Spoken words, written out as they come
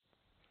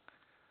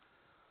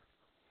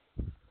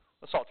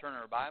Let's all turn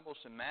our Bibles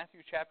to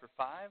Matthew chapter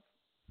 5.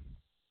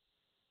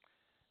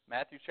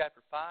 Matthew chapter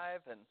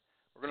 5, and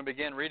we're going to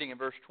begin reading in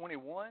verse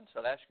 21,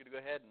 so I'd ask you to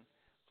go ahead and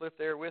flip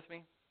there with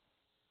me.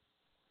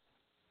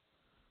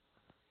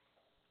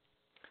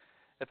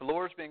 If the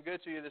Lord's been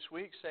good to you this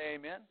week, say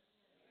amen.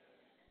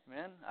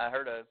 Amen. I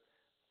heard a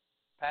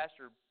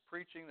pastor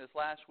preaching this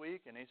last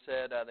week, and he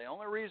said the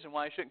only reason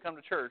why you shouldn't come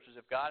to church is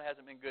if God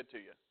hasn't been good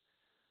to you.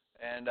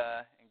 And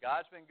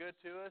God's been good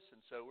to us,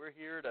 and so we're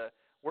here to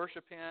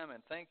worship Him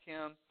and thank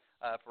Him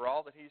for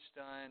all that He's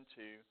done,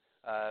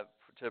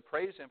 to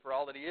praise Him for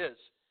all that He is.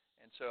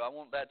 And so I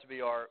want that to be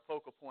our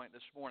focal point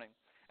this morning.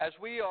 As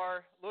we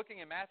are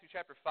looking in Matthew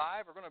chapter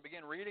 5, we're going to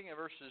begin reading in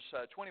verses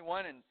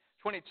 21 and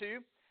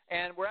 22.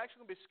 And we're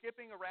actually going to be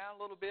skipping around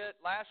a little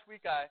bit. Last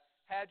week I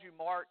had you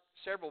mark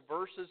several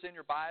verses in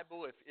your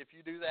Bible if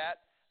you do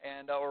that,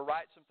 and or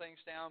write some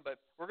things down. But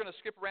we're going to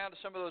skip around to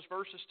some of those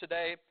verses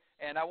today,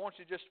 and I want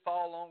you to just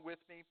follow along with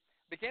me.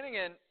 Beginning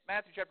in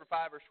Matthew chapter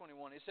 5, verse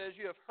 21, it says,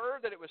 "You have heard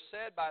that it was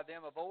said by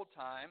them of old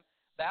time,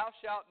 Thou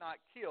shalt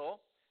not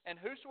kill, and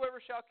whosoever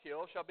shall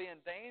kill shall be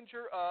in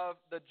danger of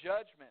the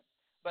judgment.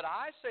 But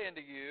I say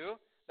unto you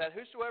that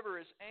whosoever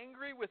is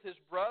angry with his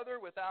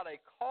brother without a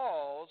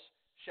cause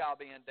shall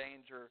be in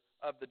danger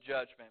of the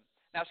judgment."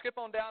 Now skip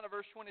on down to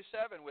verse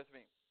 27 with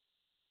me.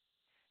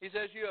 He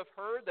says, "You have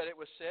heard that it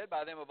was said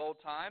by them of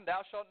old time,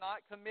 Thou shalt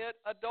not commit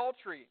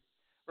adultery."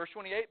 Verse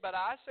 28, "But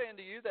I say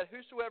unto you that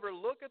whosoever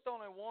looketh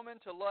on a woman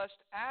to lust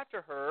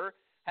after her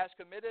has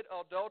committed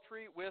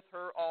adultery with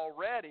her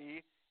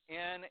already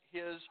in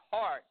his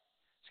heart."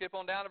 Skip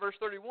on down to verse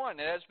 31.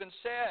 "It has been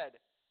said,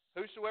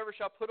 Whosoever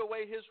shall put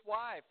away his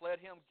wife, let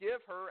him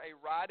give her a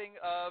writing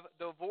of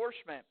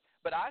divorcement.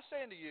 But I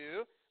say unto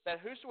you that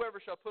whosoever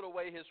shall put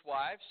away his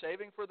wife,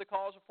 saving for the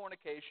cause of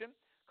fornication,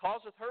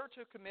 causeth her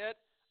to commit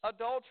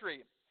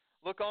adultery."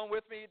 Look on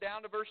with me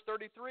down to verse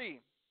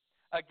 33.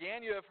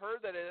 "Again you have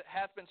heard that it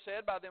hath been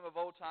said by them of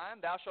old time,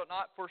 Thou shalt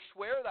not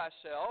forswear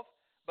thyself,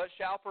 but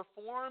shalt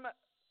perform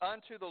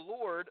unto the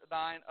Lord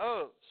thine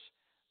oaths."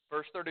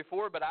 Verse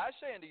 34, "But I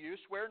say unto you,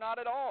 swear not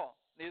at all,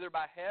 neither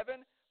by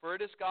heaven, for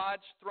it is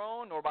God's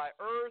throne, nor by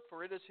earth,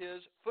 for it is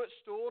His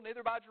footstool,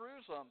 neither by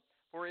Jerusalem,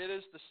 for it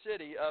is the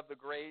city of the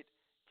great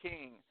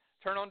King."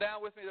 Turn on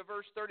down with me to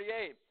verse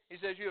 38. He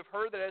says, "You have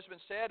heard that it has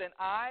been said, An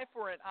eye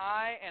for an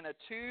eye, and a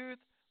tooth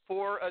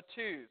for a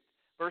tooth."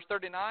 Verse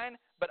 39,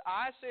 "But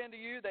I say unto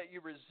you that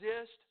you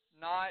resist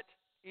not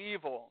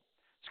evil."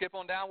 Skip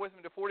on down with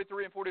me to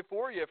 43 and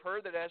 44. "You have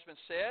heard that it has been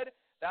said,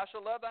 Thou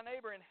shalt love thy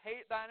neighbor and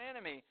hate thine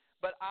enemy.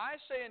 But I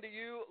say unto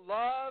you,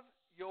 love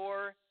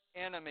your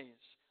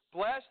enemies.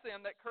 Bless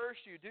them that curse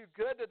you. Do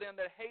good to them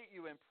that hate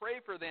you, and pray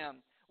for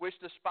them which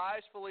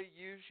despisefully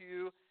use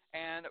you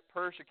and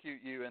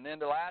persecute you." And then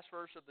the last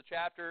verse of the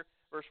chapter,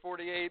 verse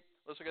 48,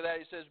 let's look at that.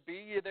 He says, "Be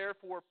ye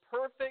therefore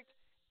perfect,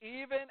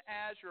 even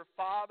as your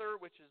Father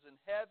which is in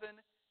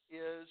heaven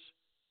is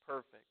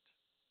perfect."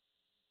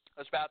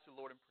 Let's bow to the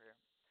Lord in prayer.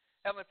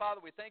 Heavenly Father,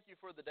 we thank you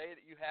for the day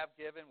that you have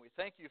given. We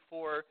thank you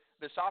for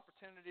this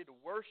opportunity to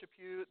worship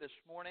you this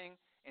morning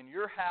in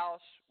your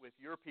house with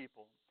your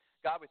people.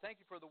 God, we thank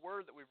you for the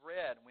word that we've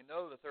read, and we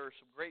know that there are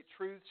some great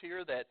truths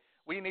here that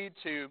we need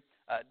to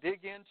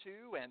dig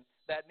into and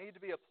that need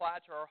to be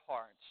applied to our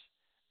hearts.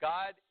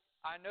 God,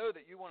 I know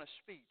that you want to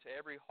speak to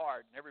every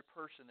heart and every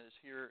person that is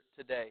here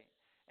today.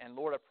 And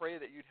Lord, I pray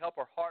that you'd help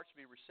our hearts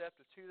be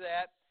receptive to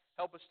that.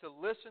 Help us to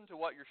listen to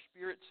what your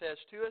Spirit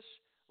says to us.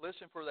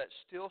 Listen for that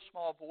still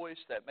small voice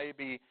that may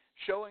be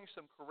showing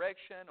some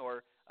correction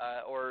or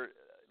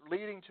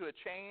leading to a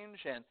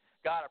change. And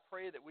God, I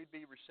pray that we'd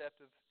be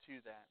receptive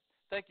to that.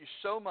 Thank you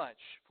so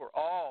much for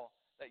all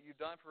that you've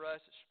done for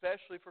us,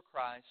 especially for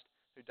Christ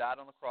who died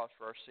on the cross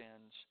for our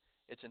sins.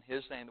 It's in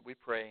His name that we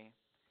pray.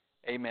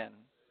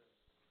 Amen.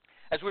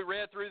 As we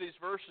read through these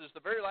verses, the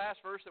very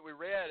last verse that we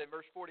read in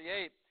verse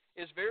 48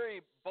 is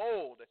very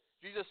bold.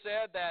 Jesus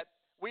said that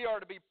we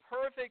are to be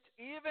perfect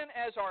even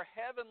as our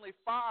Heavenly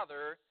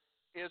Father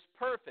is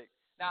perfect.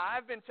 Now,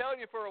 I've been telling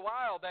you for a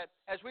while that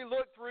as we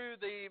look through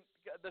the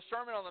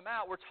Sermon on the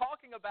Mount, we're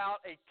talking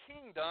about a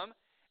kingdom,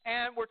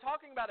 and we're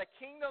talking about a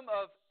kingdom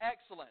of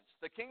excellence,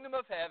 the kingdom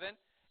of heaven,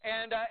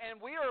 and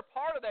we are a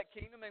part of that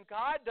kingdom, and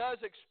God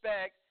does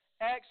expect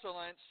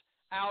excellence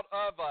out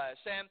of us.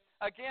 And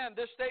again,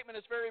 this statement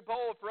is very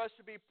bold for us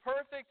to be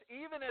perfect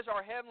even as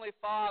our Heavenly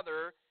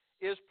Father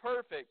is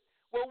perfect.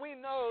 Well, we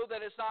know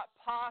that it's not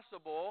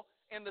possible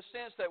in the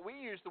sense that we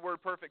use the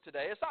word perfect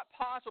today. It's not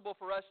possible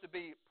for us to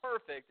be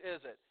perfect,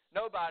 is it?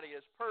 Nobody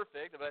is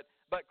perfect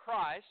but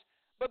Christ.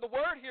 But the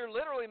word here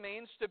literally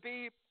means to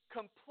be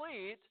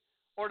complete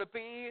or to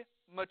be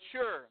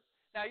mature.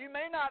 Now, you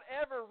may not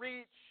ever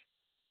reach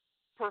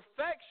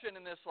perfection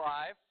in this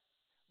life,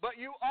 but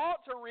you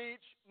ought to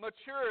reach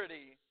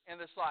maturity in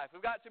this life.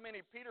 We've got too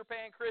many Peter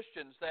Pan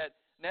Christians that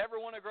never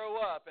want to grow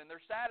up, and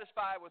they're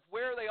satisfied with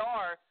where they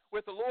are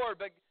with the Lord.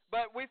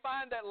 But we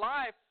find that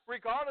life,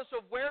 regardless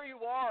of where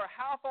you are,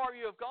 how far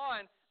you have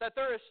gone, that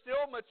there is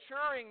still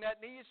maturing that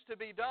needs to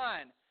be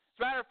done. As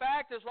a matter of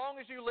fact, as long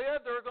as you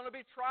live, there are going to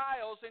be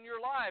trials in your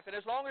life. And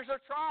as long as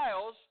there are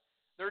trials,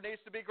 there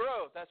needs to be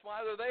growth. That's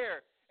why they're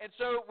there. And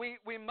so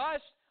we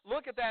must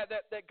look at that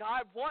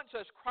God wants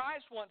us,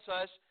 Christ wants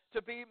us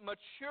to be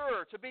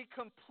mature, to be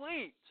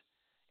complete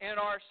in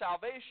our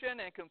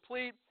salvation and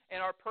complete in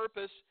our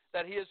purpose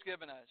that He has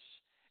given us.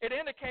 It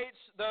indicates,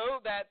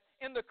 though, that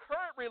in the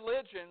current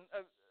religion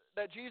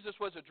that Jesus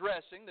was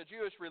addressing, the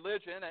Jewish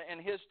religion in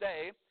His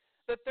day,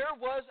 that there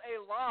was a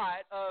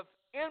lot of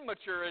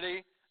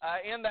immaturity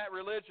in that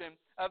religion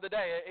of the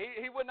day.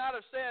 He would not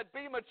have said,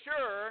 be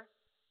mature,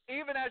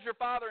 even as your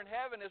Father in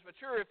heaven is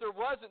mature, if there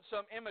wasn't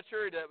some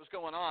immaturity that was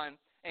going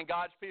on in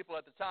God's people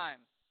at the time.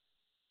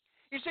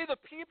 You see, the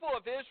people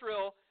of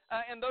Israel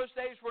in those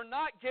days were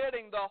not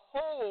getting the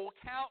whole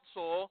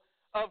counsel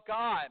of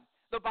God.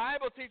 The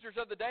Bible teachers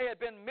of the day had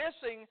been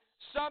missing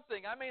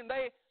something. I mean,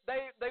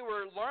 they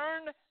were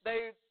learned,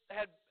 they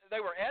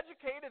were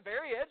educated,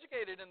 very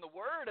educated in the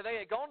Word. They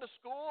had gone to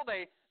school.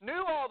 They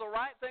knew all the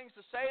right things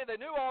to say.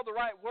 They knew all the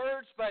right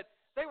words, but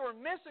they were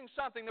missing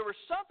something. There was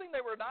something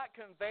they were not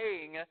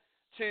conveying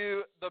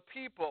to the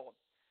people.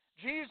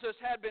 Jesus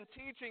had been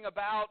teaching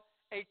about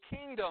a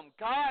kingdom,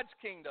 God's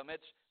kingdom.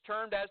 It's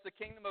termed as the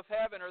kingdom of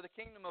heaven or the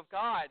kingdom of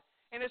God.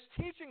 And His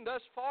teaching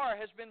thus far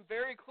has been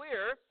very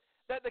clear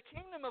that the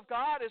kingdom of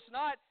God is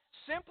not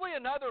simply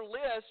another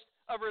list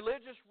of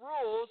religious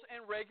rules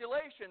and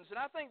regulations. And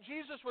I think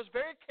Jesus was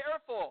very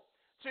careful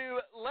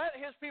to let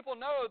His people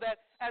know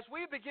that as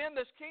we begin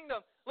this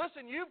kingdom,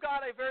 listen, you've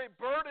got a very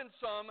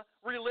burdensome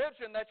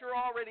religion that you're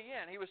already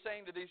in. He was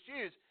saying to these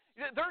Jews,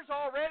 there's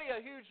already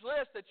a huge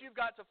list that you've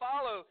got to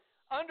follow.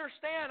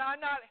 Understand, I'm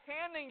not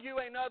handing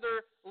you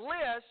another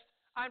list.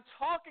 I'm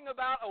talking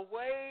about a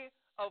way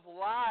of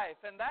life.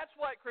 And that's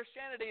what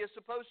Christianity is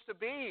supposed to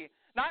be.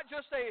 Not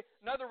just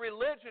another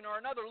religion or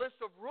another list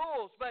of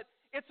rules, but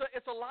it's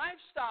a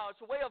lifestyle.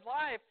 It's a way of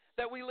life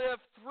that we live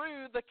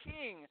through the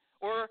King.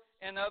 Or,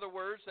 in other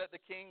words, that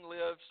the King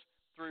lives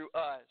through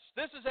us.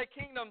 This is a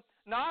kingdom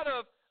not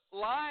of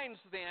lines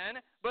then,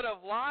 but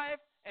of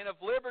life and of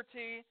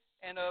liberty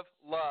and of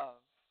love.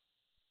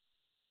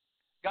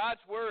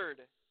 God's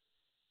Word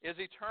is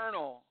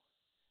eternal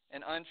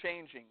and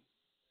unchanging.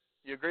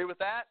 You agree with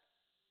that?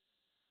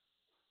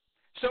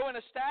 So in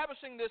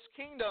establishing this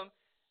kingdom,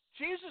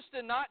 Jesus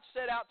did not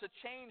set out to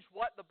change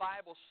what the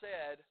Bible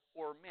said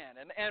or meant.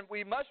 And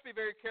we must be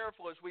very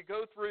careful as we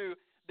go through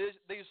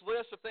these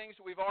lists of things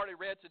that we've already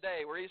read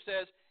today, where He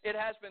says, it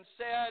has been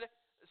said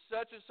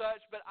such and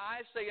such, but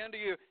I say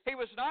unto you. He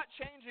was not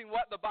changing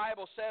what the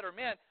Bible said or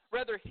meant.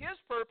 Rather, His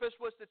purpose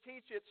was to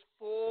teach its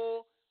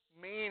full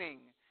meaning.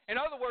 In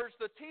other words,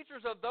 the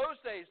teachers of those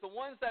days, the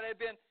ones that had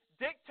been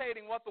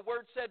dictating what the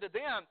Word said to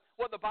them,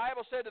 what the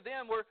Bible said to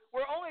them, were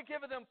only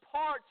giving them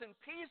parts and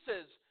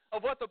pieces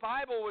of what the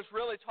Bible was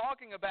really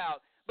talking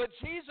about. But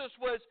Jesus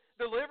was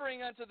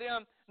delivering unto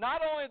them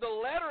not only the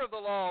letter of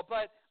the law,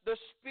 but the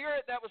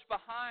spirit that was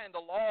behind the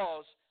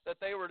laws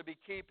that they were to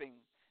be keeping.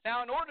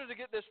 Now, in order to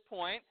get this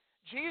point,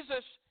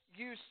 Jesus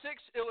used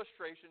 6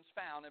 illustrations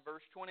found in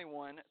verse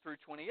 21 through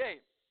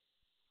 28.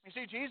 You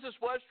see, Jesus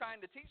was trying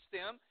to teach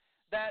them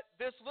that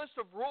this list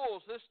of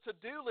rules, this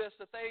to-do list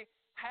that they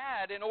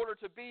had in order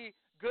to be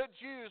good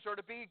Jews or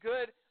to be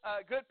good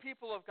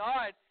people of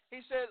God,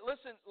 He said,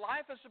 listen,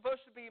 life is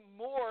supposed to be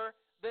more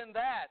than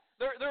that.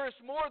 There is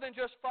more than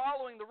just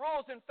following the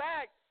rules. In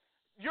fact,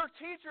 your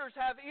teachers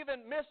have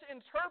even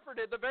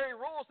misinterpreted the very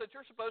rules that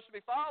you're supposed to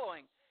be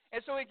following.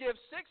 And so He gives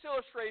 6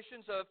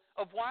 illustrations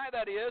of why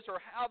that is or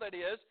how that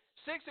is,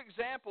 6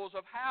 examples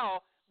of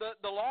how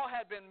the law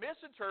had been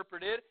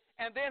misinterpreted,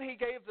 and then He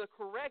gave the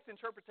correct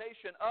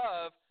interpretation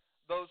of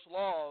those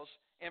laws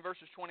in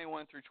verses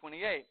 21 through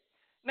 28.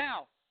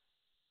 Now,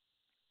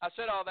 I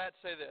said all that to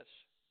say this.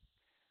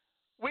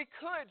 We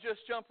could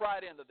just jump right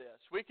into this.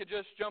 We could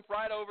just jump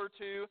right over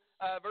to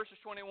verses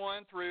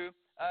 21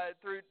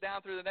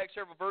 down through the next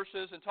several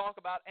verses and talk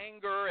about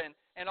anger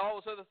and all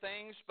those other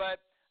things.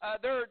 But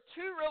there are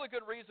 2 really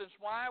good reasons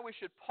why we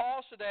should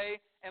pause today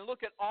and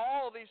look at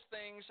all of these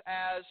things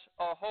as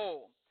a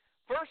whole.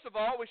 First of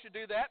all, we should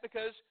do that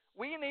because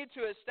we need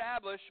to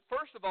establish,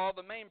 first of all,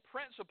 the main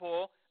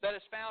principle that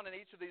is found in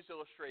each of these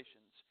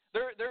illustrations.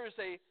 There's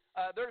a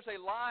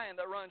line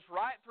that runs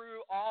right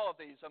through all of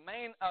these,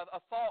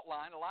 a thought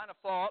line, a line of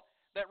thought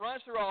that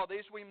runs through all of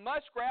these. We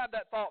must grab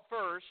that thought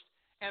first,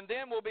 and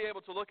then we'll be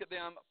able to look at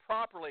them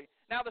properly.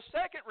 Now, the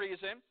second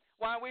reason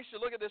why we should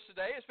look at this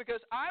today is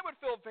because I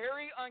would feel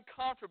very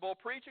uncomfortable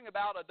preaching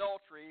about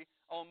adultery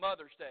on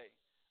Mother's Day.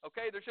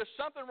 Okay, there's just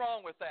something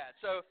wrong with that.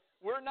 So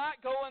we're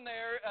not going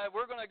there.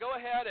 We're going to go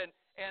ahead and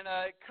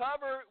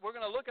we're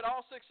going to look at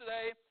all 6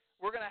 today.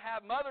 We're going to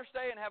have Mother's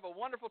Day and have a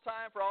wonderful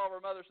time for all of our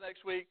mothers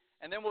next week,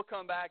 and then we'll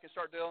come back and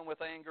start dealing with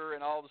anger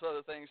and all those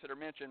other things that are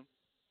mentioned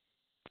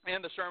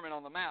in the Sermon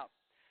on the Mount.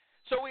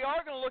 So we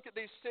are going to look at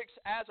these 6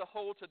 as a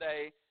whole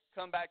today,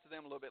 come back to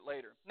them a little bit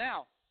later.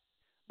 Now,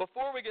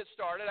 before we get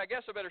started, I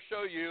guess I better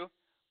show you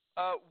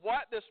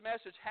what this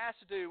message has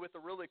to do with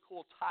the really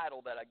cool title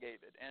that I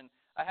gave it. And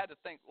I had to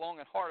think long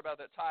and hard about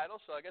that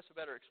title, so I guess I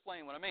better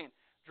explain what I mean.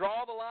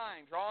 Draw the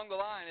Line. Drawing the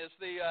Line is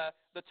the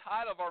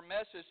title of our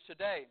message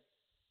today.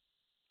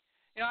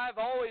 You know,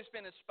 I've always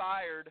been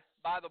inspired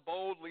by the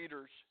bold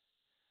leaders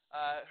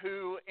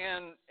who,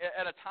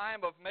 at a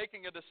time of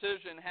making a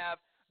decision, have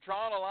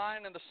drawn a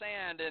line in the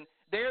sand and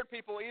dared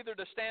people either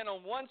to stand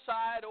on one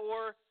side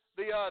or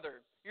the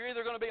other. You're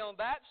either going to be on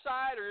that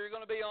side or you're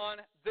going to be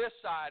on this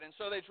side. And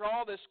so they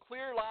draw this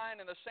clear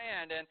line in the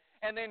sand,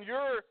 and then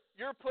you're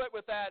put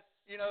with that,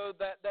 you know,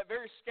 that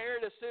very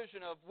scary decision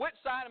of which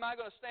side am I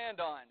going to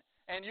stand on?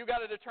 And you've got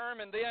to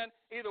determine then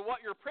either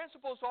what your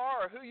principles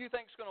are or who you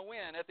think is going to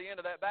win at the end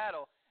of that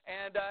battle.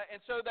 And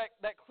so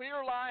that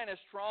clear line is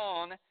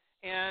drawn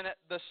in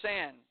the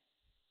sand.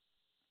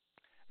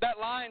 That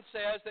line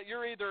says that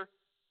you're either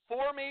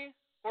for me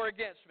or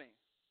against me.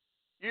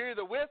 You're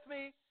either with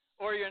me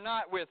or you're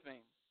not with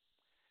me.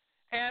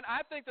 And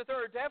I think that there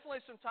are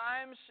definitely some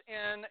times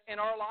in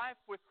our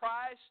life with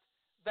Christ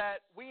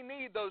that we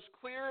need those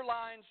clear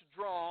lines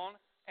drawn,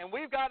 and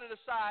we've got to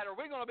decide, are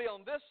we going to be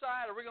on this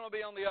side or are we going to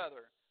be on the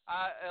other?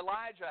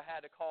 Elijah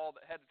had to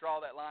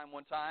draw that line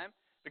one time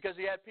because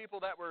he had people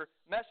that were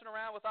messing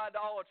around with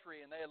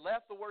idolatry, and they had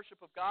left the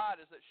worship of God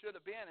as it should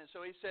have been. And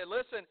so he said,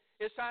 listen,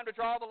 it's time to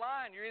draw the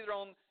line. You're either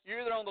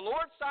on the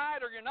Lord's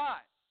side or you're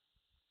not.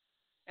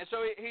 And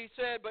so he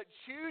said, but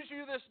choose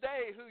you this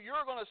day who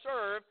you're going to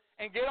serve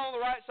and get on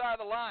the right side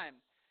of the line.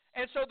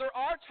 And so there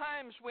are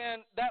times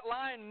when that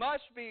line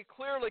must be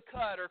clearly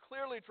cut or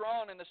clearly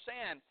drawn in the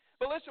sand.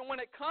 But listen, when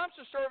it comes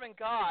to serving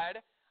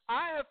God,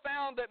 I have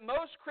found that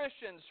most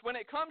Christians, when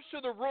it comes to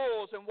the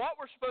rules and what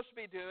we're supposed to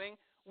be doing,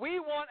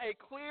 we want a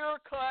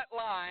clear-cut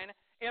line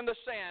in the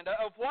sand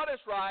of what is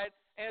right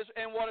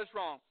and what is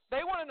wrong.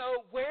 They want to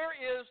know, where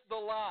is the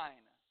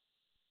line?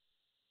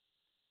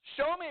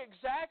 Show me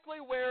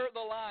exactly where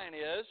the line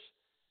is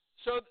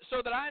so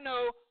that I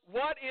know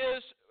what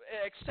is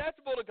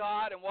acceptable to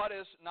God and what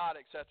is not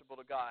acceptable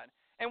to God.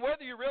 And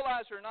whether you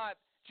realize it or not,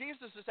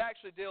 Jesus is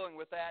actually dealing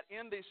with that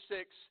in these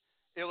 6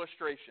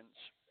 illustrations.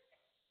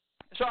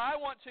 So I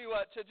want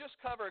to just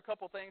cover a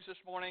couple things this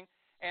morning,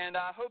 and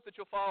I hope that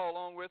you'll follow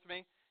along with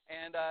me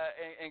and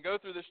go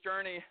through this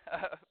journey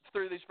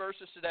through these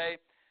verses today.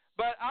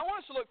 But I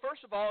want us to look,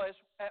 first of all,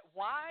 at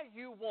why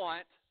you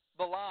want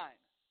the line.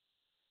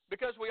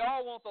 Because we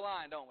all want the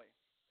line, don't we?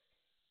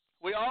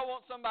 We all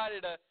want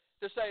somebody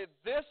to say,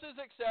 this is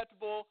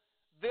acceptable,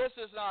 this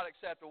is not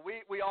acceptable.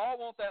 We all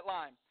want that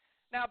line.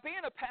 Now,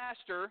 being a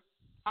pastor,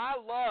 I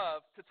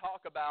love to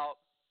talk about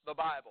the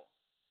Bible.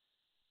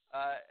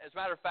 As a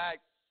matter of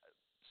fact,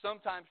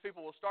 sometimes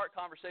people will start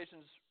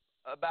conversations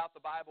about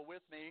the Bible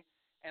with me,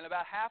 and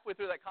about halfway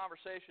through that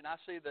conversation, I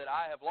see that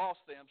I have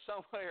lost them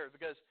somewhere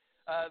because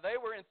they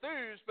were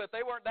enthused, but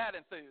they weren't that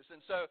enthused. And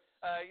so,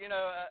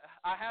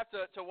 I have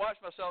to watch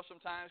myself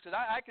sometimes because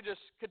I could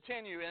just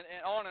continue and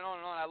on and on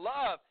and on. I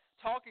love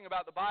talking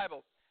about the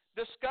Bible.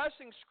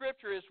 Discussing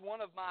Scripture is one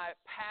of my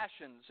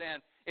passions,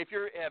 and if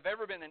you have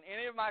ever been in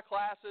any of my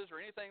classes or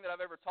anything that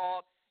I've ever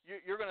taught,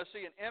 you're going to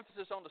see an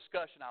emphasis on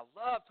discussion. I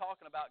love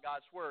talking about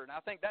God's Word, and I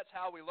think that's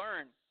how we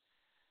learn.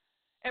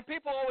 And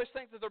people always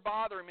think that they're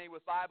bothering me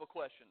with Bible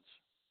questions.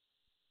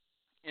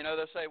 You know,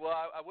 they'll say, well,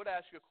 I would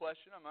ask you a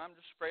question. I'm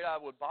just afraid I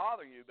would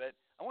bother you, but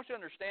I want you to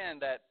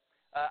understand that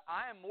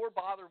I am more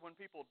bothered when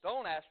people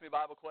don't ask me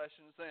Bible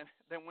questions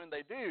than when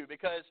they do,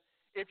 because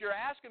if you're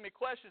asking me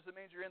questions, it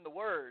means you're in the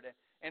Word.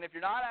 And if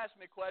you're not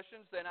asking me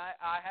questions, then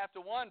I have to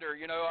wonder,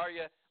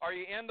 are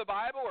you in the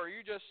Bible, or are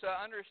you just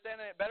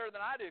understanding it better than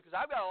I do? Because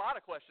I've got a lot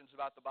of questions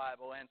about the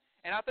Bible, and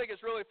I think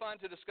it's really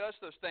fun to discuss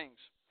those things.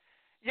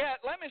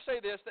 Yet, let me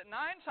say this, that 9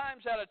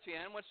 times out of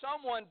 10, when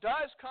someone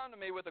does come to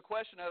me with a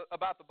question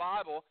about the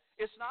Bible,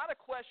 it's not a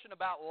question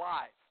about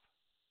life.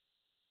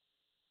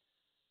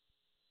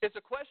 It's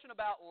a question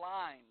about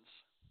lines.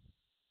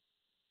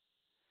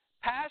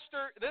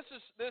 Pastor, this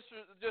is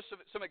just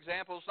some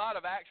examples, not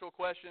of actual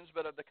questions,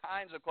 but of the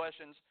kinds of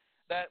questions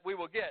that we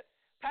will get.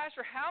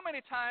 Pastor, how many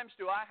times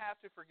do I have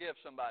to forgive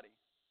somebody?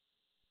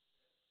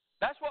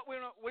 That's what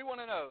we want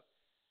to know.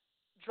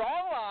 Draw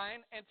a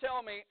line and tell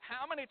me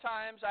how many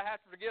times I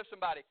have to forgive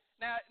somebody.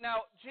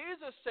 Now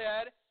Jesus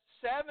said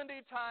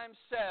 70 times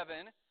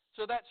 7,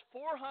 so that's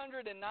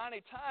 490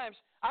 times.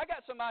 I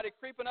got somebody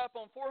creeping up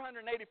on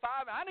 485,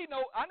 and I need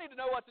to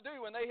know what to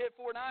do when they hit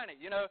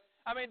 490.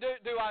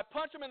 Do I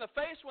punch them in the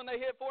face when they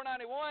hit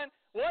 491?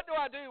 What do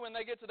I do when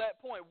they get to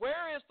that point?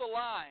 Where is the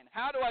line?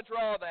 How do I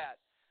draw that?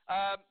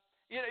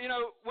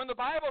 When the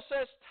Bible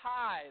says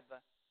tithe,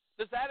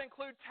 does that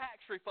include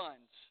tax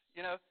refunds?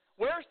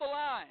 Where's the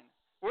line?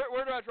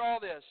 Where do I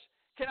draw this?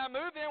 Can I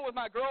move in with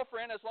my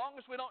girlfriend as long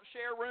as we don't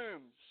share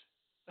rooms?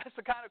 That's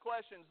the kind of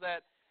questions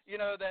that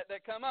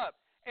come up.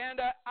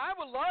 And I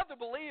would love to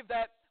believe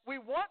that we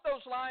want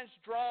those lines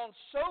drawn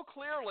so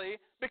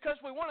clearly because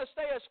we want to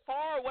stay as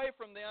far away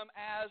from them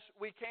as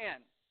we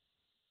can.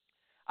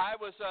 I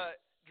was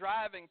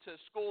driving to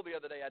school the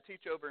other day. I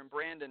teach over in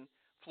Brandon,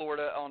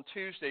 Florida on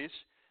Tuesdays.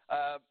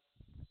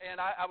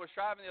 And I was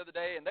driving the other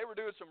day, and they were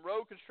doing some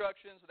road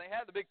constructions, and they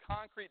had the big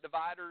concrete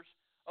dividers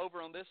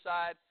over on this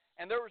side,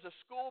 and there was a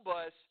school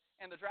bus,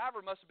 and the driver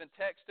must have been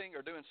texting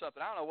or doing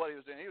something. I don't know what he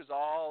was doing. He was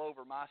all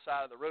over my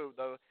side of the road,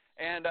 though.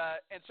 And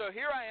so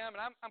here I am,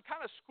 and I'm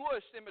kind of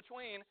squished in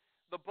between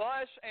the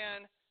bus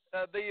and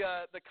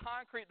the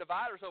concrete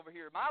dividers over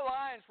here. My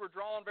lines were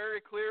drawn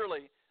very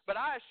clearly, but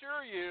I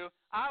assure you,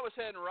 I was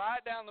heading right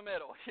down the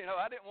middle. You know,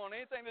 I didn't want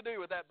anything to do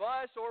with that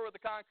bus or with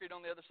the concrete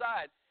on the other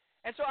side.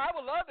 And so I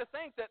would love to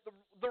think that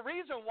the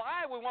reason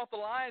why we want the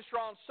lines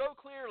drawn so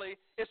clearly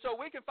is so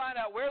we can find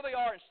out where they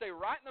are and stay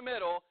right in the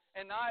middle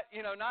and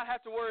not have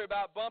to worry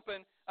about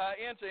bumping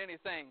into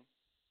anything.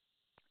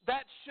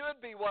 That should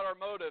be what our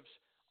motives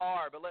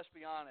are, but let's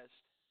be honest,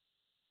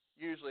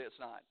 usually it's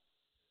not.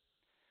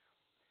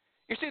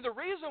 You see, the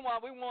reason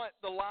why we want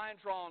the line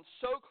drawn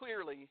so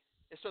clearly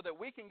is so that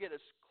we can get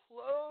as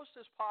close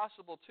as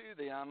possible to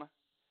them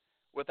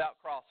without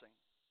crossing.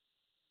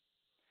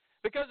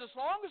 Because as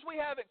long as we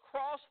haven't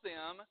crossed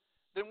them,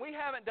 then we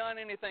haven't done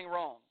anything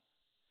wrong.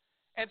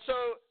 And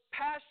so,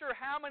 Pastor,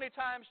 how many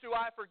times do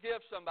I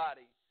forgive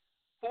somebody?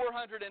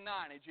 490,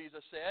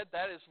 Jesus said.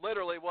 That is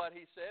literally what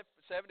he said,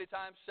 70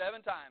 times,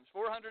 7 times,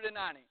 490.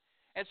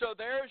 And so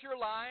there's your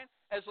line.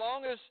 As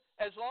long as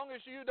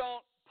you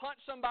don't punch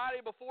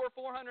somebody before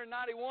 491,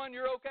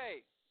 you're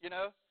okay, you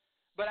know.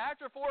 But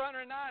after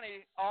 490,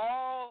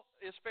 all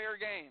is fair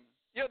game.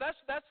 You know,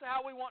 that's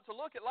how we want to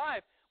look at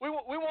life. We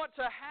want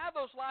to have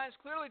those lines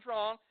clearly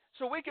drawn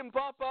so we can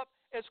bump up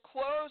as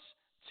close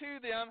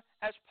to them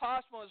as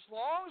possible. As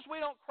long as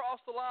we don't cross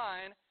the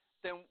line,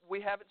 then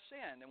we haven't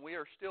sinned and we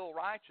are still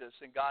righteous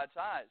in God's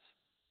eyes.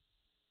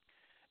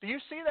 Do you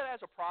see that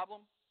as a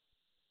problem?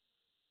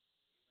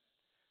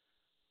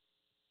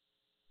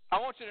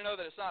 I want you to know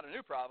that it's not a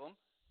new problem.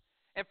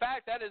 In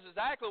fact, that is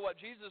exactly what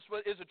Jesus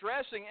is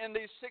addressing in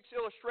these 6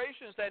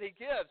 illustrations that he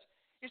gives.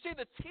 You see,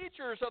 the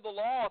teachers of the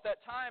law at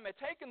that time had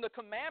taken the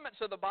commandments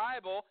of the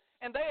Bible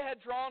and they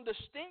had drawn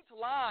distinct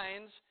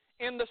lines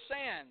in the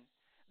sand.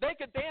 They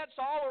could dance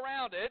all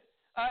around it.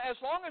 As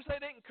long as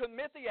they didn't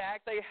commit the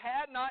act, they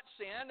had not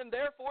sinned, and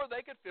therefore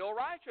they could feel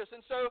righteous.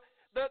 And so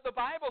the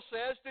Bible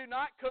says, do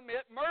not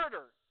commit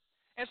murder.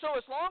 And so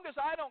as long as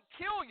I don't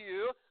kill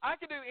you,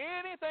 I can do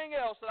anything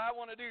else that I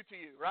want to do to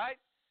you, right?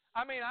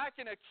 I mean, I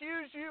can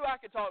accuse you, I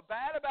can talk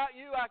bad about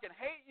you, I can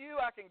hate you,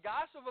 I can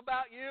gossip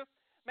about you.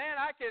 Man,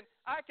 I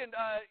can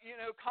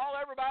call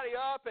everybody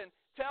up and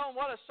tell them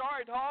what a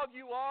sorry dog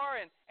you are,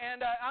 and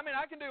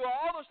I can do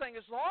all those things.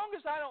 As long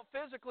as I don't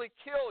physically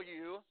kill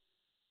you,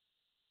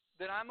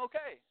 then I'm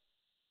okay.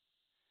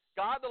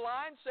 God, the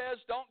line says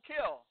don't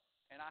kill,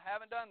 and I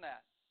haven't done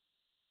that.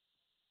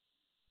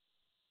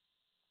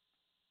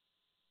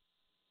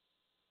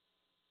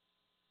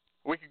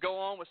 We could go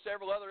on with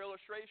several other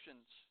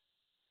illustrations.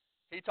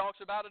 He talks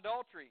about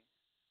adultery.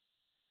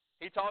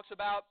 He talks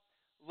about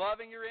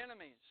loving your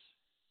enemies.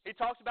 He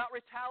talks about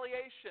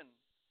retaliation.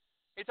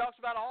 He talks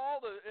about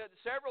all the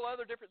several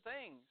other different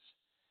things.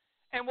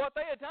 And what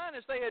they had done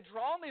is they had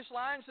drawn these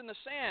lines in the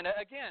sand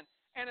again.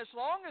 And as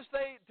long as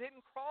they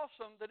didn't cross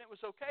them, then it was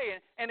okay.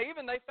 And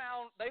even they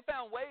found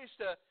ways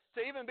to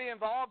even be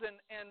involved in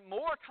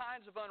more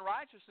kinds of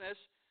unrighteousness.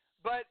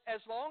 But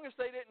as long as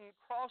they didn't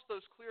cross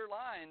those clear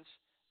lines,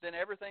 then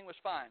everything was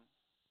fine.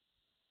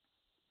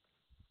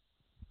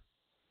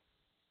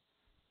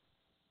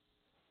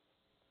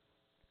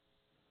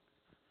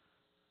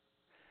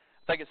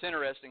 I think it's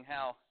interesting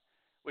how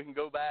we can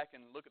go back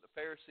and look at the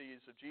Pharisees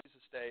of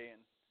Jesus' day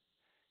and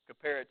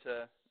compare it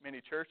to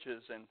many churches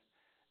and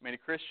many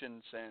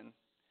Christians and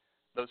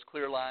those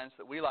clear lines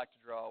that we like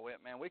to draw.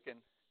 Man,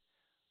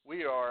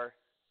 we are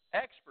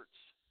experts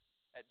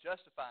at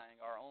justifying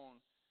our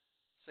own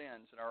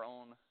sins and our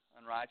own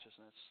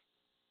unrighteousness.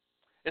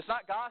 It's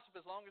not gossip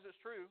as long as it's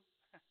true.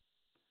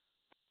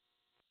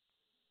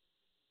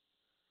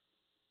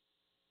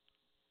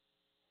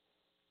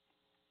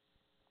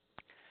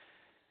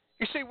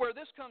 You see, where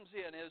this comes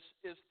in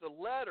is the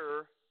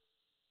letter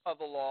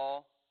of the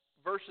law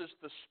versus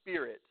the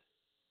spirit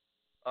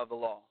of the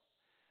law.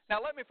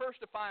 Now, let me first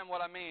define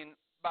what I mean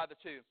by the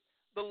two.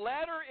 The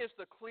letter is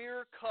the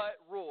clear-cut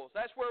rules.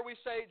 That's where we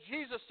say,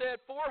 Jesus said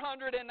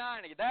 490.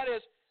 That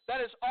is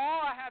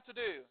all I have to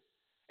do.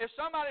 If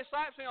somebody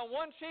slaps me on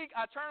one cheek,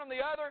 I turn on the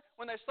other.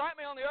 When they slap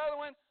me on the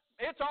other one,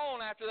 it's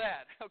on after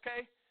that,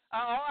 okay?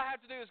 All I have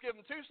to do is give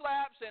them 2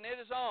 slaps, and it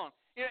is on.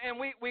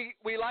 And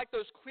we like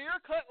those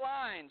clear-cut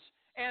lines,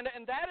 and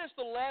that is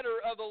the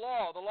letter of the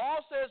law. The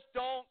law says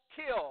don't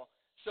kill,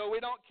 so we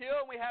don't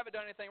kill, and we haven't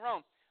done anything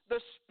wrong. The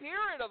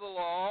spirit of the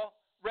law,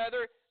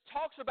 rather,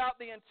 talks about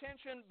the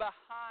intention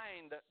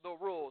behind the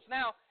rules.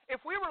 Now, if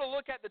we were to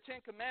look at the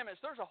 10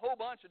 Commandments, there's a whole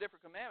bunch of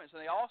different commandments,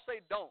 and they all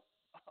say don't,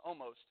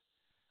 almost.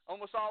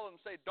 Almost all of them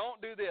say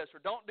don't do this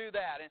or don't do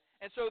that.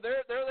 And so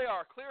there they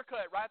are,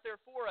 clear-cut right there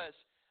for us.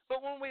 But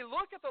when we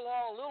look at the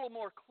law a little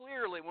more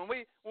clearly, when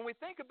we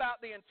think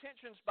about the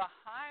intentions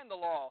behind the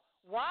law,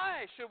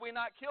 why should we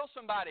not kill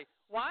somebody?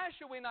 Why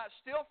should we not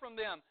steal from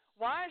them?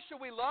 Why should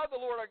we love the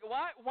Lord?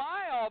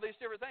 Why all these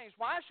different things?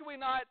 Why should we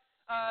not,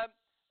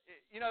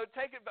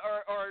 take it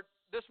or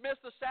dismiss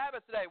the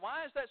Sabbath today?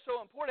 Why is that so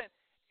important?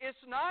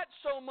 It's not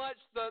so much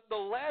the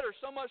letter,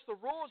 so much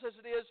the rules as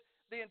it is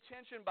the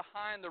intention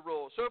behind the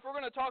rules. So if we're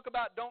going to talk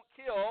about don't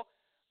kill,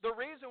 the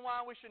reason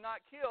why we should not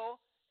kill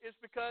is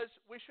because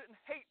we shouldn't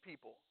hate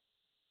people.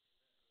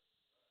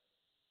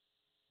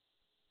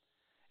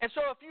 And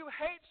so if you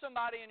hate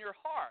somebody in your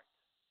heart,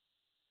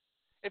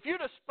 if you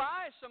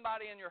despise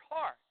somebody in your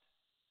heart,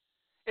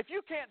 if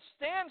you can't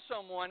stand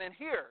someone in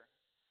here,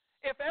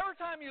 if every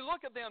time you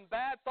look at them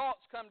bad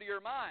thoughts come to your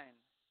mind,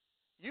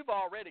 you've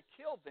already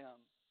killed them.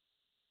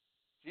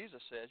 Jesus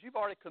says, you've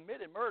already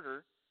committed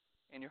murder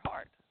in your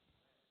heart.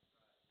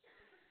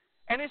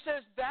 And he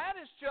says that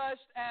is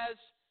just as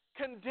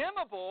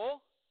condemnable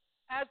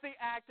as the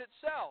act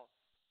itself.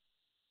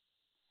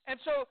 And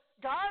so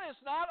God is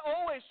not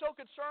always so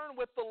concerned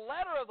with the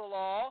letter of the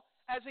law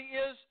as he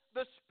is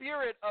the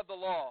spirit of the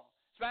law.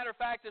 As a matter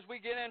of fact, as we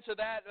get into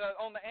that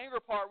on the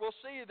anger part, we'll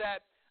see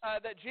that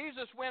that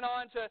Jesus went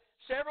on to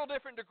several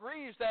different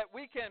degrees that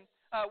we can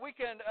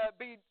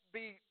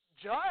be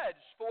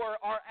judged for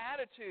our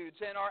attitudes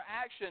and our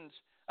actions,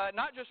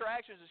 not just our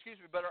actions,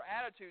 but our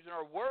attitudes and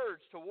our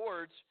words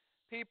towards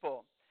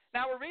people.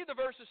 Now we'll read the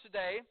verses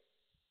today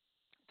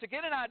to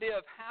get an idea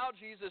of how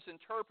Jesus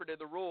interpreted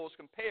the rules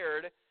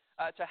compared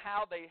to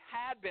how they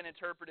had been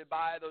interpreted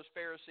by those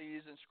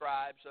Pharisees and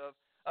scribes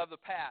of the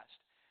past.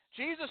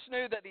 Jesus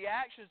knew that the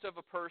actions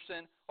of a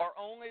person are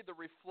only the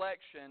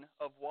reflection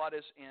of what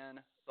is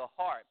in the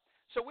heart.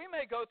 So we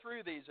may go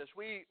through these as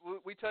we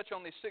touch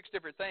on these 6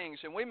 different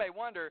things, and we may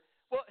wonder,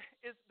 well,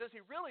 does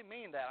he really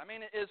mean that? I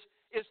mean, is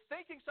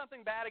thinking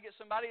something bad against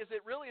somebody, is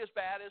it really as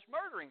bad as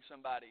murdering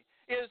somebody?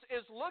 Is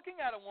looking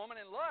at a woman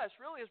in lust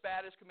really as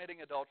bad as committing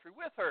adultery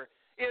with her?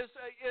 We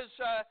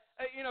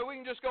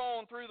can just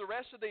go on through the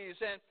rest of these,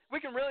 and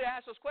we can really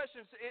ask those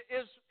questions.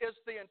 Is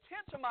the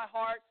intents of my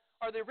heart,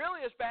 are they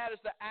really as bad as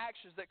the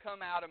actions that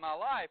come out in my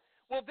life?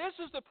 Well, this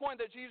is the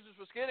point that Jesus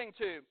was getting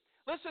to.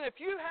 Listen,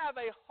 if you have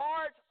a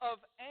heart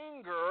of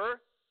anger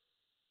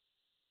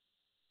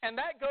and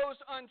that goes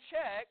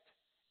unchecked,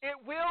 it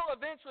will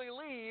eventually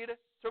lead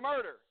to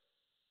murder.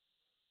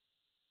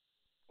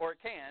 Or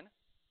it can.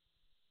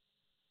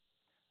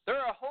 There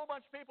are a whole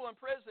bunch of people in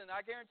prison,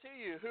 I guarantee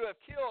you, who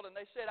have killed and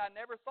they said, I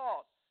never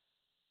thought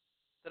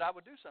that I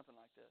would do something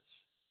like this.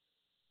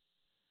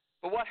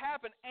 But what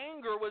happened?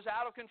 Anger was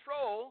out of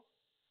control,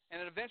 and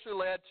it eventually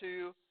led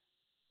to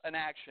an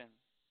action.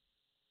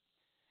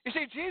 You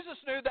see, Jesus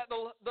knew that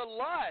the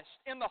lust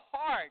in the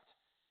heart,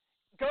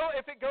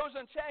 if it goes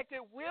unchecked,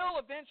 it will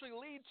eventually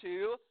lead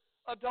to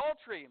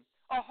adultery.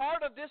 A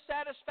heart of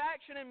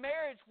dissatisfaction in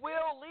marriage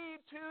will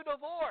lead to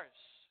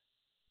divorce.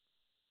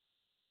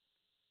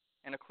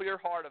 And a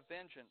clear heart of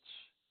vengeance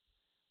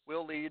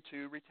will lead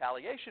to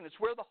retaliation.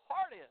 It's where the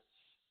heart is.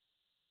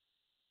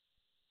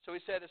 So he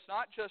said it's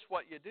not just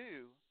what you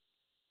do,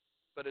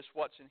 but it's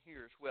what's in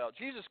here as well.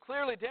 Jesus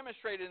clearly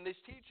demonstrated in these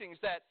teachings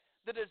that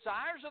the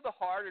desires of the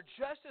heart are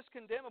just as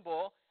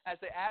condemnable as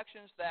the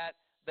actions that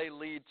they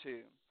lead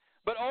to.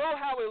 But oh,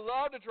 how we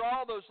love to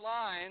draw those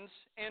lines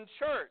in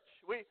church.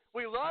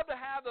 We love to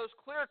have those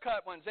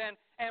clear-cut ones, and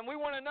we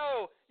want to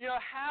know,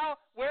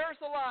 where's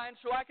the line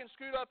so I can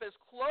scoot up as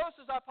close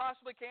as I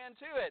possibly can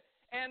to it.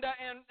 And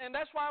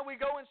that's why we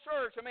go and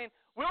search. I mean,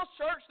 we'll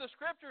search the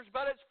Scriptures,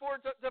 but it's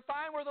to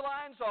find where the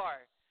lines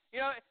are.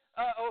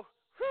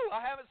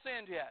 I haven't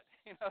sinned yet.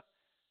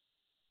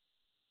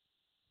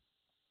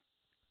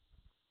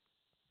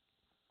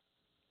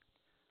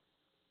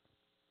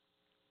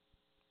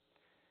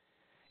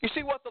 You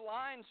see, what the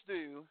lines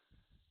do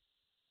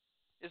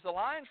is the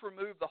lines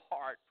remove the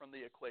heart from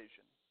the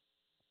equation.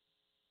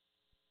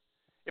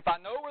 If I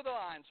know where the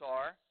lines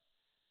are,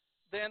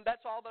 then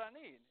that's all that I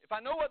need. If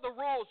I know what the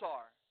rules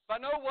are, if I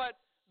know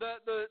what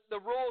the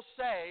rules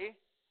say,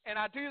 and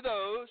I do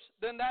those,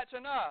 then that's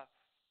enough.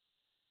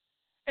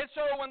 And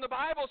so when the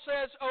Bible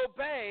says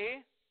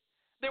obey,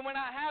 then when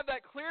I have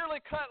that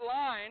clearly cut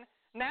line,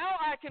 now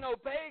I can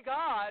obey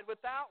God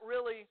without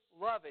really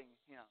loving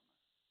Him.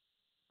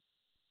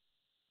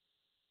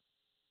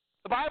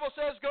 The Bible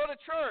says go to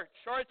church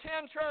or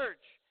attend church.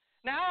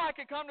 Now I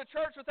can come to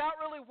church without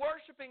really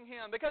worshiping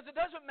Him, because it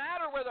doesn't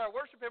matter whether I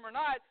worship Him or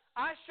not.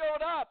 I showed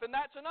up, and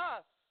that's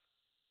enough.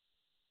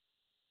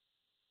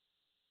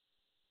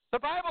 The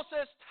Bible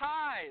says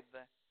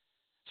tithe.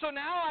 So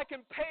now I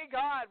can pay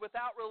God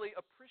without really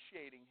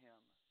appreciating Him.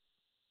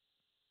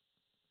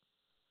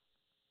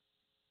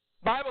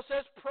 The Bible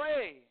says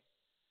pray.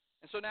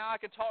 And so now I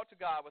can talk to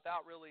God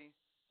without really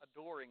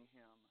adoring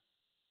Him.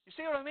 You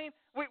see what I mean?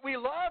 We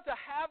love to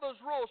have those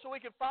rules so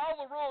we can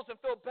follow the rules and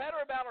feel better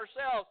about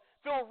ourselves,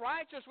 feel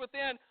righteous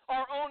within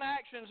our own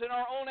actions and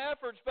our own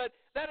efforts, but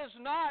that is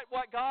not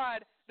what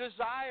God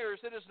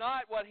desires. It is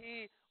not what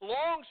He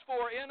longs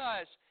for in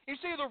us. You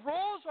see, the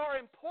rules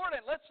are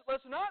important. Let's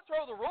not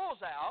throw the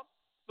rules out.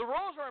 The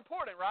rules are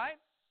important,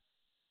 right?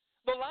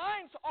 The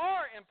lines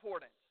are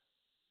important.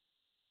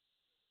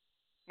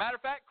 Matter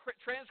of fact,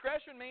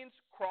 transgression means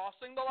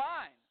crossing the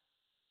line.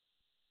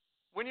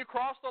 When you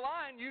cross the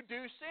line, you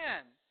do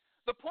sin.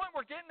 The point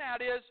we're getting at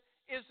is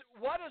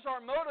what is our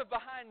motive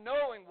behind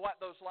knowing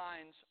what those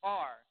lines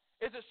are?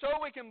 Is it so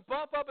we can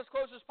bump up as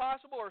close as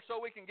possible, or so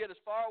we can get as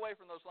far away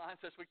from those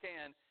lines as we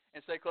can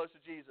and stay close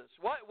to Jesus?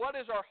 What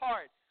is our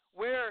heart?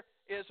 Where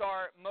is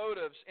our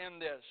motives in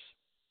this?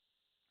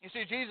 You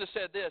see, Jesus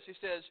said this. He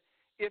says,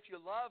 if you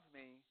love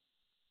me,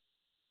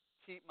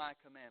 keep my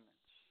commandments.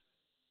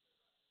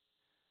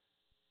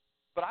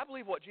 But I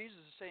believe what Jesus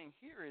is saying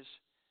here is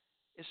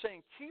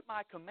saying, keep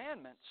my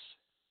commandments,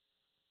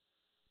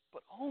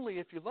 but only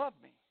if you love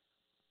me.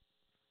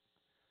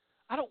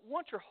 I don't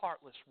want your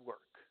heartless work.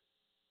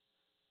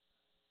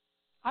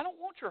 I don't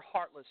want your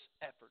heartless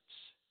efforts.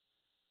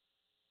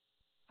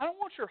 I don't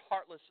want your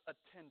heartless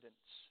attendance.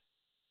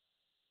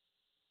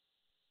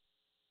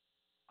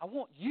 I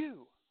want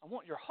you. I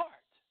want your heart.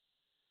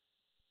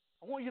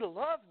 I want you to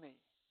love me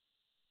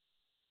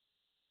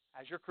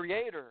as your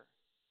Creator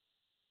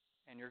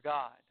and your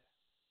God.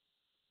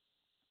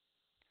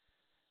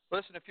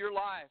 Listen, if your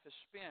life is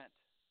spent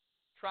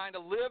trying to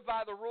live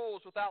by the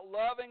rules without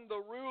loving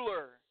the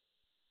ruler,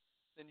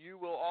 then you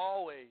will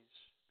always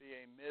be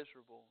a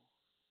miserable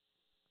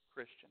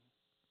Christian.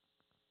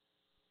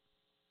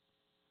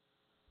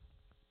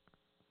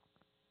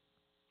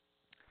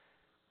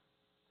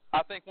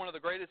 I think one of the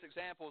greatest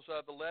examples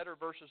of the letter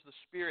versus the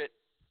Spirit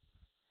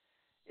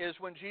is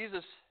when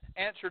Jesus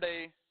answered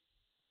a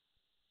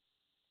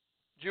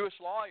Jewish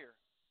lawyer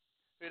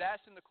who had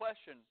asked him the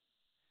question,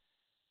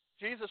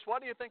 Jesus,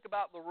 what do you think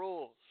about the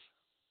rules?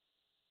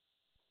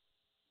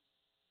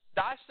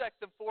 Dissect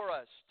them for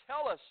us.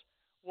 Tell us,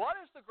 what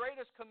is the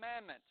greatest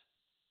commandment?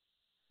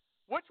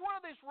 Which one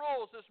of these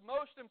rules is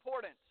most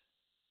important?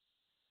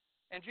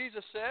 And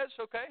Jesus says,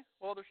 okay,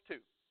 well, there's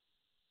two.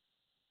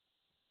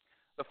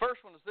 The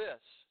first one is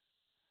this: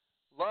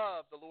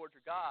 love the Lord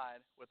your God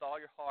with all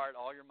your heart,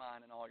 all your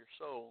mind, and all your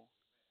soul.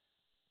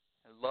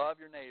 And love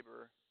your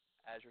neighbor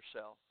as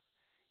yourself.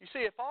 You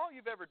see, if all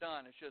you've ever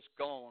done is just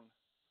gone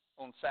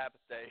on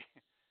Sabbath day,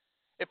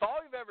 if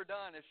all you've ever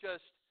done is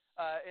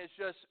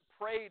just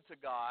prayed to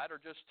God or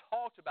just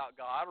talked about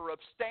God or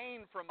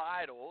abstained from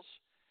idols,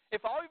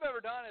 if all you've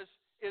ever done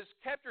is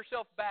kept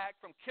yourself back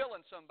from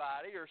killing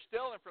somebody or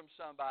stealing from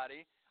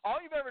somebody,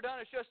 all you've ever done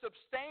is just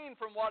abstain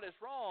from what is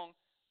wrong,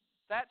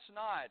 that's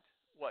not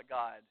what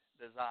God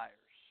desires.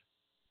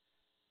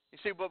 You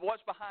see, but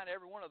what's behind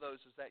every one of those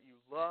is that you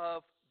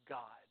love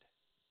God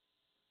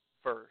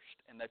first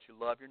and that you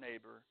love your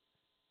neighbor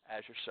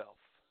as yourself.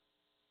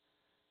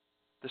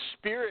 The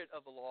spirit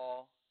of the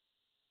law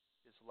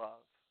is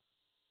love.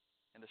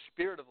 And the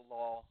spirit of the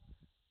law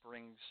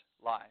brings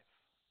life.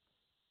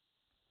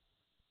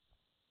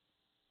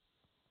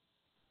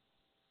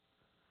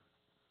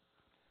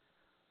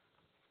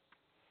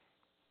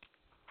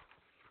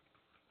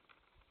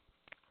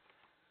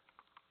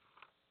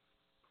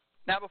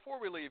 Now, before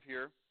we leave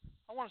here,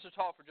 I want us to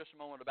talk for just a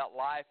moment about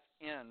life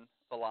in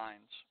the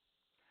lines.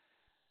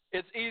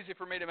 It's easy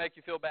for me to make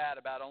you feel bad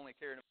about only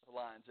caring about the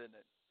lines, isn't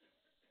it?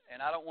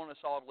 And I don't want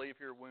us all to leave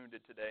here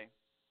wounded today.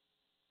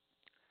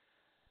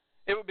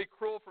 It would be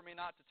cruel for me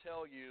not to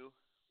tell you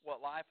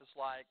what life is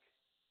like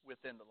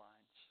within the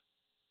lines.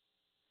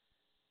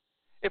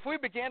 If we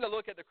begin to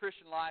look at the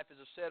Christian life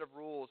as a set of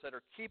rules that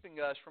are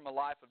keeping us from a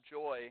life of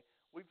joy,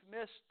 we've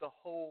missed the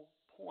whole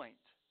point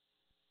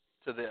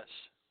to this.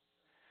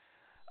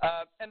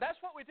 And that's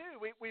what we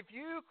do. We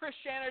view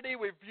Christianity,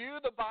 we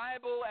view the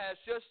Bible as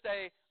just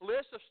a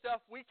list of stuff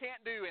we can't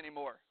do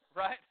anymore,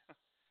 right?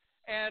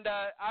 And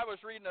I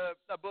was reading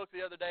a book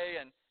the other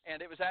day,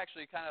 and it was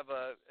actually kind of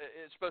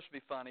it's supposed to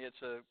be funny. It's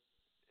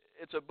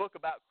a book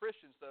about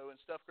Christians, though, and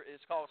stuff.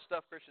 It's called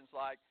Stuff Christians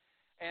Like.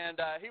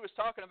 And he was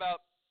talking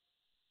about,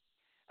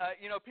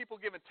 people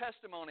giving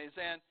testimonies,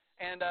 and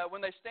when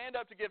they stand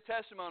up to give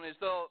testimonies,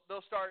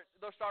 they'll start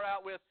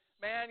out with,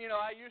 man,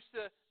 I used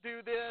to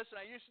do this,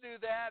 and I used to do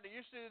that, I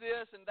used to do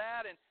this and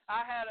that, and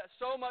I had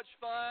so much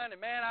fun,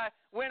 and man, I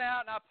went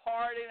out and I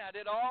partied, and I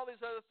did all these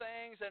other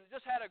things, and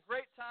just had a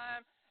great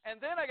time, and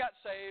then I got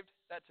saved.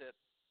 That's it.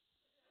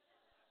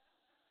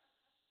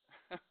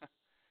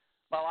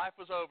 My life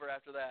was over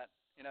after that.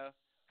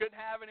 Couldn't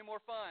have any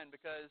more fun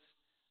because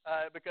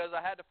I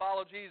had to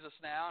follow Jesus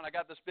now, and I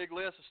got this big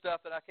list of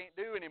stuff that I can't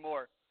do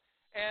anymore.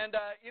 And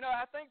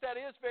I think that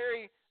is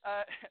very.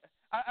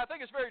 I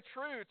think it's very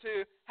true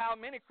to how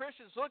many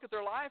Christians look at their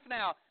life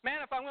now.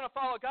 Man, if I'm going to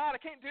follow God, I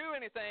can't do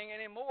anything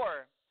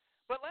anymore.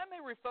 But let me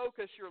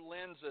refocus your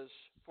lenses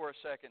for a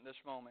second this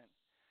moment.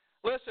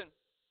 Listen,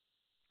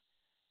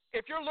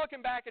 if you're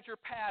looking back at your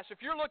past,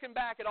 if you're looking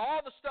back at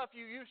all the stuff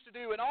you used to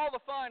do and all the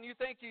fun you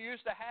think you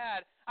used to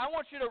have, I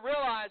want you to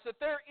realize that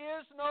there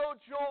is no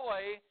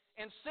joy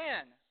in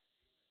sin.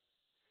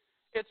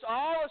 It's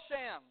all a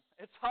sham.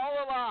 It's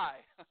all a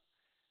lie.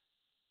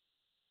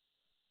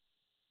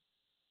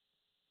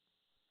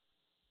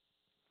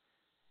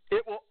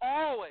 It will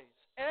always,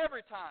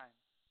 every time,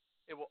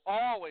 it will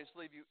always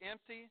leave you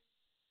empty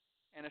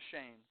and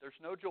ashamed. There's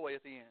no joy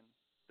at the end.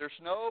 There's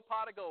no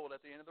pot of gold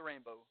at the end of the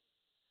rainbow.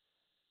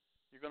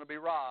 You're going to be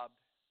robbed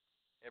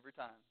every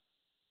time.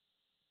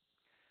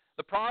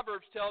 The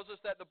Proverbs tells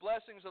us that the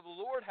blessings of the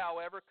Lord,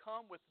 however,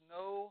 come with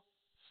no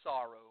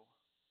sorrow.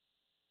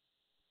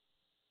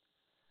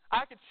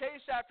 I could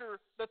chase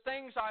after the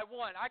things I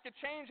want. I could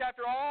chase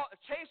after all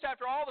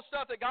the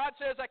stuff that God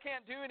says I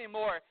can't do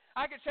anymore.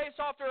 I could chase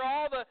after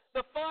all the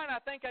fun I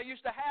think I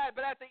used to have,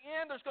 but at the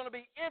end there's going to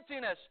be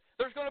emptiness.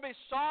 There's going to be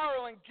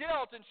sorrow and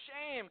guilt and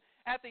shame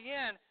at the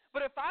end.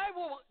 But if I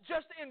will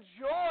just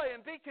enjoy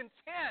and be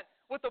content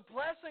with the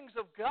blessings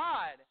of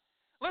God,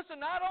 listen,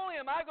 not only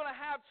am I going to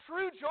have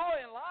true joy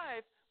in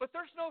life, but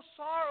there's no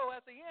sorrow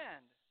at the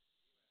end.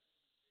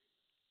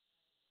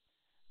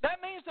 That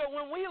means that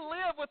when we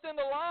live within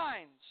the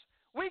lines,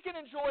 we can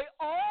enjoy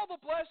all the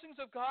blessings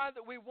of God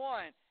that we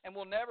want, and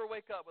we'll never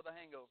wake up with a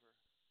hangover.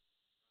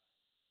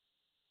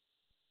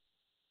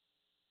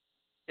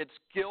 It's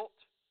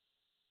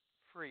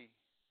guilt-free.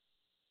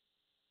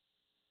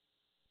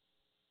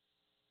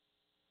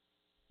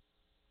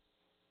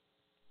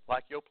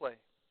 Like you'll play.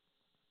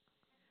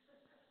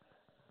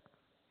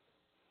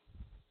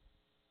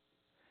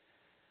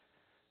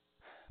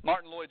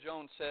 Martin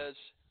Lloyd-Jones says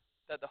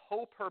that the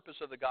whole purpose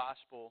of the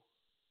gospel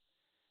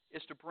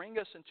is to bring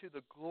us into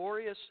the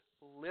glorious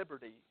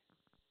liberty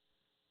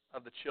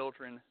of the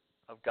children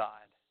of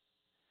God.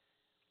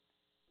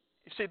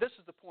 You see, this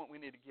is the point we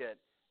need to get.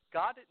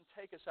 God didn't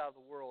take us out of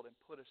the world and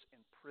put us in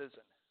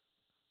prison.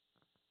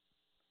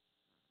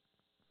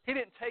 He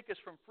didn't take us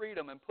from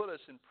freedom and put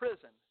us in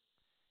prison.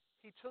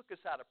 He took us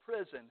out of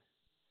prison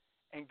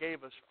and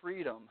gave us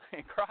freedom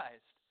in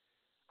Christ.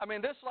 I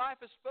mean, this life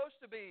is supposed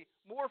to be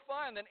more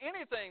fun than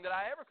anything that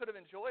I ever could have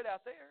enjoyed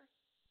out there.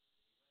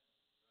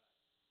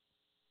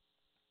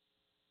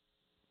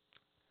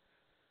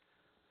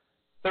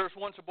 There was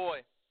once a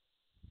boy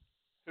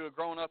who had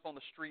grown up on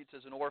the streets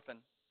as an orphan.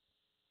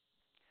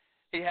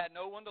 He had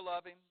no one to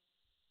love him.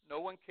 No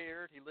one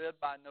cared. He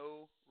lived by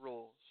no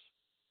rules.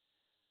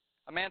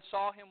 A man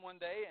saw him one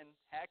day and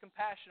had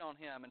compassion on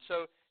him. And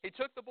so he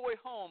took the boy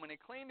home and he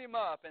cleaned him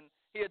up and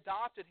he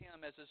adopted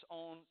him as his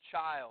own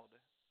child.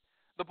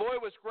 The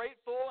boy was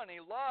grateful and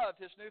he loved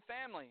his new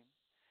family.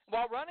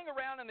 While running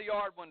around in the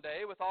yard one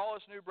day with all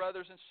his new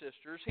brothers and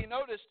sisters, he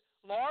noticed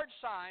large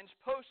signs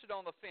posted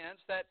on the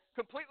fence that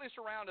completely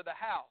surrounded the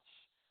house.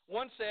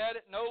 One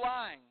said, "No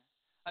lying."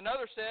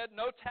 Another said,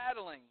 "No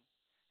tattling."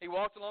 He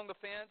walked along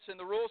the fence and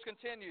the rules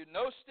continued.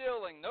 No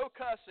stealing, no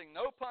cussing,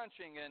 no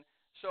punching, and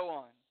so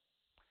on.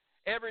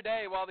 Every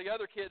day while the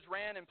other kids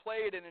ran and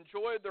played and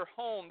enjoyed their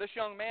home, this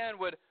young man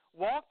would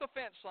walk the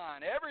fence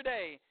line every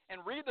day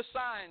and read the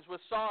signs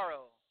with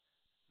sorrow.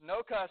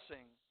 No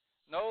cussing,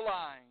 no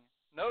lying,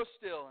 no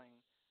stealing,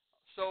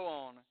 so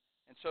on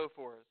and so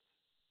forth.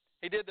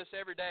 He did this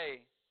every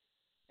day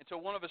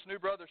until one of his new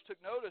brothers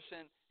took notice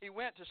and he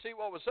went to see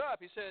what was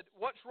up. He said,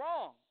 "What's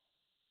wrong?"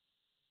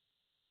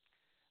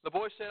 The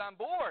boy said, "I'm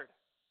bored.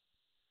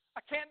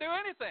 I can't do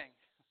anything."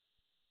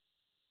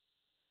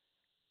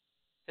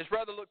 His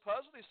brother looked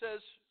puzzled. He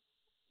says,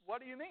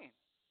 "What do you mean?"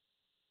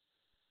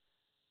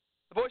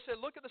 The boy said,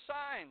 "Look at the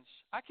signs.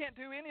 I can't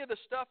do any of the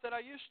stuff that I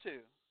used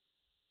to."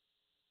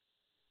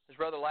 His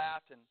brother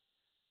laughed and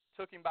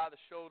took him by the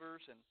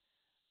shoulders and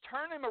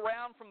turned him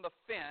around from the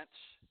fence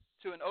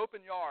to an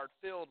open yard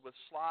filled with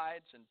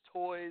slides and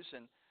toys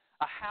and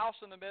a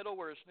house in the middle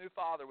where his new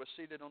father was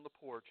seated on the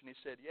porch. And he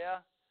said,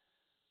 "Yeah,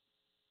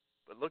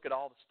 but look at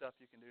all the stuff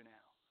you can do now."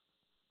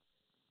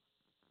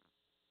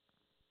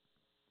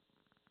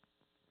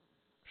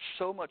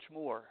 So much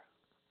more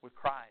with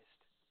Christ.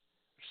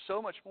 There's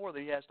so much more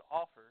that He has to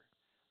offer.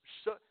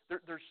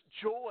 There's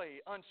joy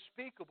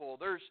unspeakable.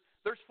 There's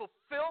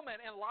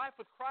fulfillment in life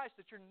with Christ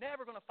that you're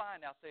never going to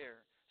find out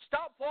there.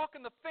 Stop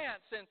walking the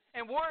fence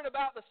and worrying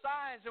about the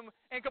signs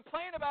and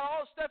complaining about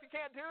all the stuff you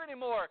can't do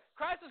anymore.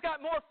 Christ has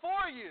got more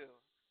for you.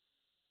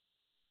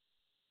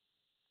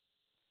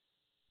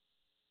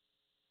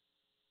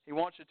 He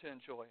wants you to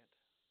enjoy it.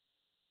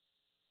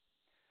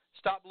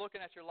 Stop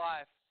looking at your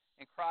life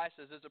in Christ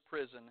as a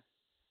prison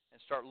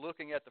and start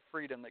looking at the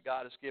freedom that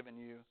God has given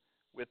you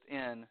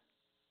within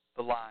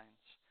the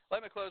lines.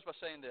 Let me close by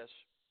saying this.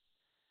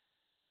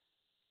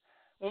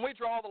 When we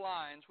draw the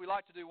lines, we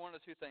like to do one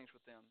of two things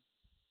with them.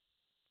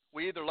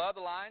 We either love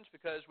the lines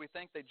because we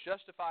think they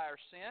justify our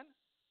sin,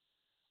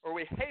 or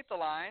we hate the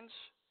lines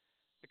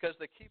because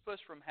they keep us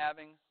from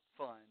having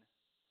fun.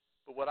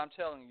 But what I'm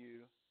telling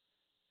you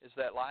is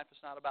that life is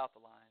not about the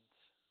lines.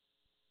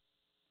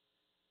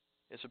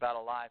 It's about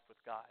a life with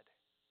God.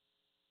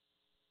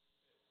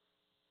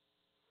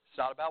 It's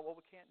not about what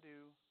we can't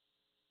do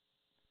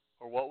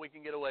or what we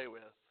can get away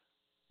with.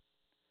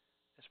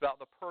 It's about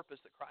the purpose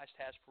that Christ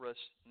has for us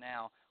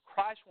now.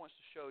 Christ wants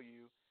to show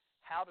you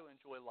how to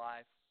enjoy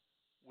life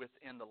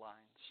within the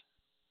lines.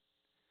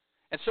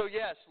 And so,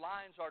 yes,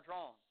 lines are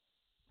drawn.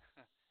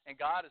 And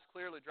God has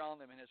clearly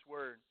drawn them in His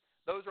Word.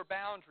 Those are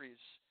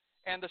boundaries.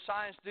 And the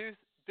signs do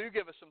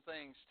give us some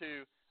things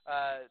to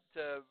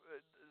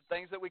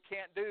things that we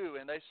can't do.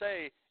 And they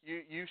say,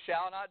 you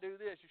shall not do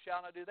this, you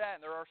shall not do that.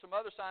 And there are some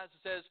other signs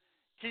that says,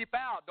 keep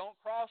out, don't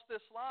cross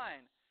this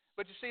line.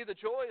 But you see, the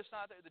joy is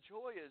not there. The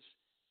joy is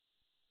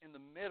in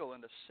the middle,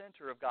 in the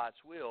center of God's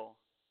will.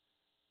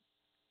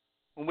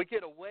 When we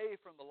get away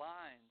from the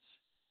lines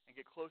and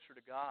get closer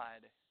to God,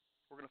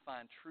 we're going to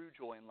find true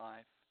joy in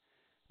life.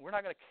 We're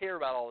not going to care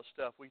about all the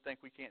stuff we think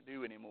we can't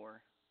do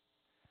anymore.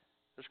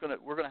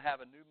 We're going to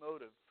have a new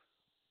motive,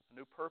 a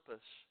new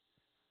purpose.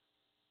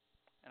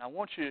 And I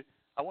want to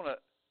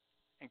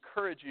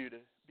encourage you to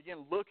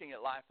begin looking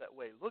at life that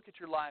way. Look at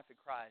your life in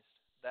Christ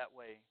that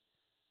way.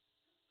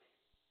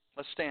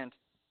 Let's stand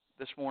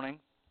this morning.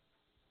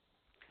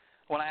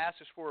 I want to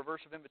ask us for a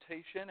verse of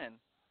invitation, and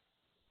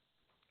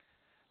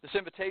this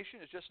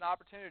invitation is just an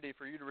opportunity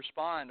for you to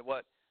respond to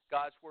what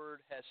God's Word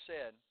has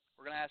said.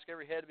 We're going to ask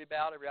every head to be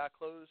bowed, every eye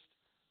closed,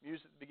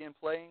 music to begin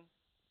playing.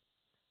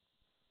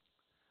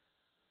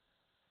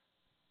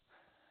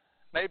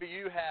 Maybe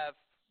you have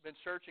been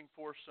searching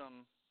for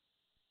some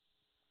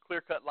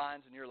clear-cut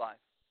lines in your life.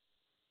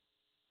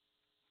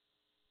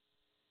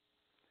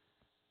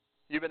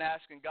 You've been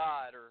asking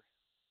God or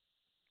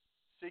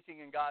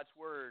seeking in God's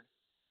Word,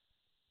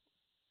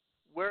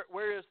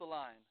 where is the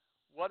line?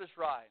 What is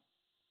right?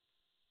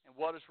 And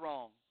what is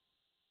wrong?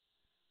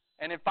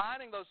 And in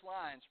finding those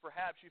lines,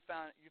 perhaps you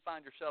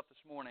find yourself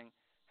this morning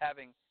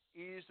having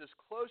eased as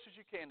close as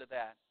you can to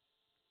that,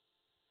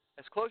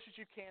 as close as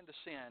you can to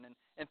sin,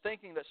 and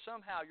thinking that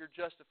somehow you're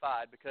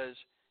justified because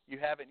you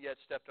haven't yet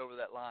stepped over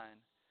that line.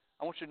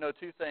 I want you to know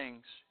two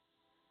things.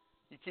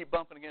 You keep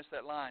bumping against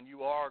that line,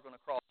 you are going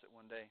to cross it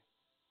one day.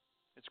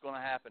 It's going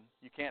to happen.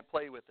 You can't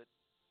play with it.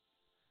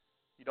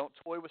 You don't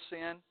toy with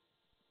sin.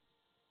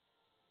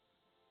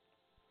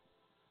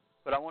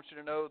 But I want you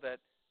to know that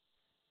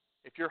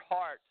if your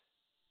heart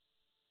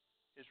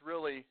is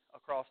really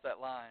across that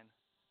line,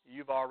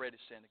 you've already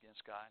sinned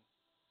against God.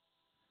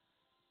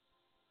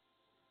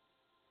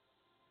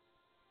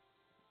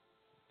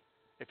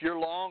 If your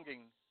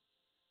longing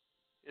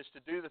is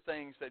to do the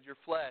things that your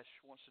flesh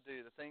wants to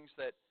do, the things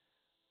that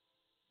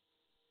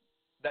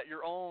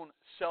your own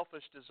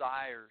selfish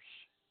desires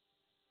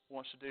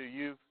wants to do,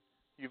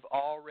 you've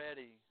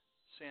already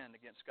sinned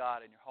against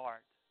God in your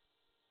heart.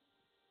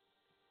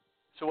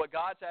 So what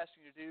God's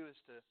asking you to do is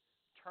to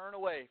turn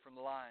away from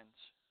the lines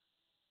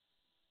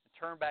and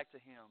turn back to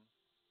Him,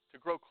 to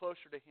grow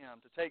closer to Him,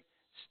 to take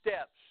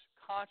steps,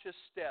 conscious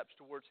steps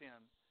towards Him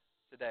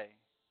today,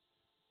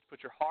 to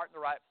put your heart in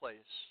the right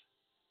place.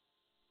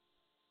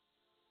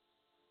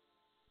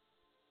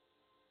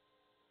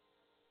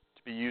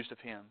 To be used of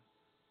Him.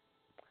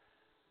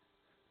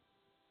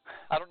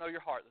 I don't know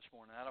your heart this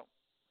morning. I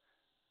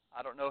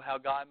don't know how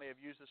God may have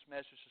used this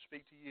message to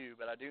speak to you,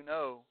 but I do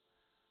know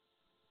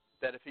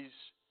that if He's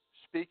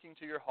speaking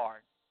to your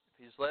heart,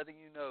 if He's letting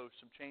you know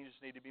some changes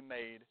need to be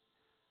made,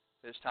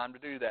 it's time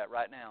to do that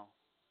right now.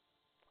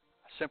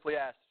 I simply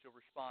ask that you'll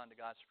respond to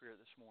God's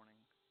Spirit this morning.